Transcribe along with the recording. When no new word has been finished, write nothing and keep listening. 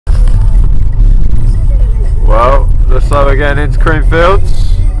Well, looks like we're getting into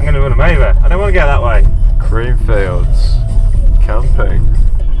Creamfields. I'm going to run them over. I don't want to go that way. Creamfields. Camping.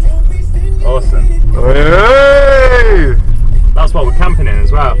 Awesome. Hey! That's what we're camping in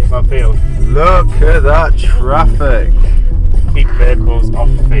as well, our field. Look at that traffic. Keep vehicles off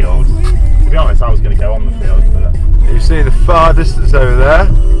the field. To be honest, I was going to go on the field, but... You see the far distance over there?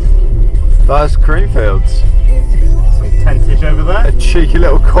 That's Creamfields. Some tentage over there. A cheeky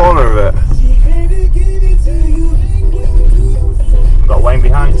little corner of it. We've got Wayne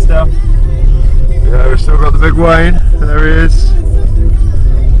behind still. Yeah, we've still got the big Wayne. There he is.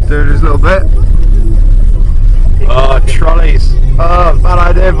 Doing his little bit. Oh, trolleys. Oh, bad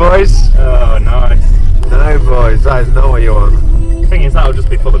idea, boys. Oh, nice. No, boys, that is not what you want. The thing is, that'll just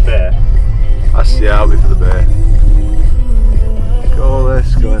be full of beer. Yeah, I'll be for the beer. Look at all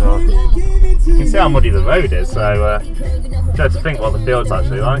this going on. You can see how muddy the road is, so try to think what the field's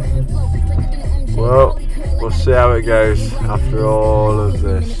actually like. Well, we'll see how it goes after all of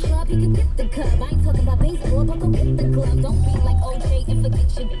this.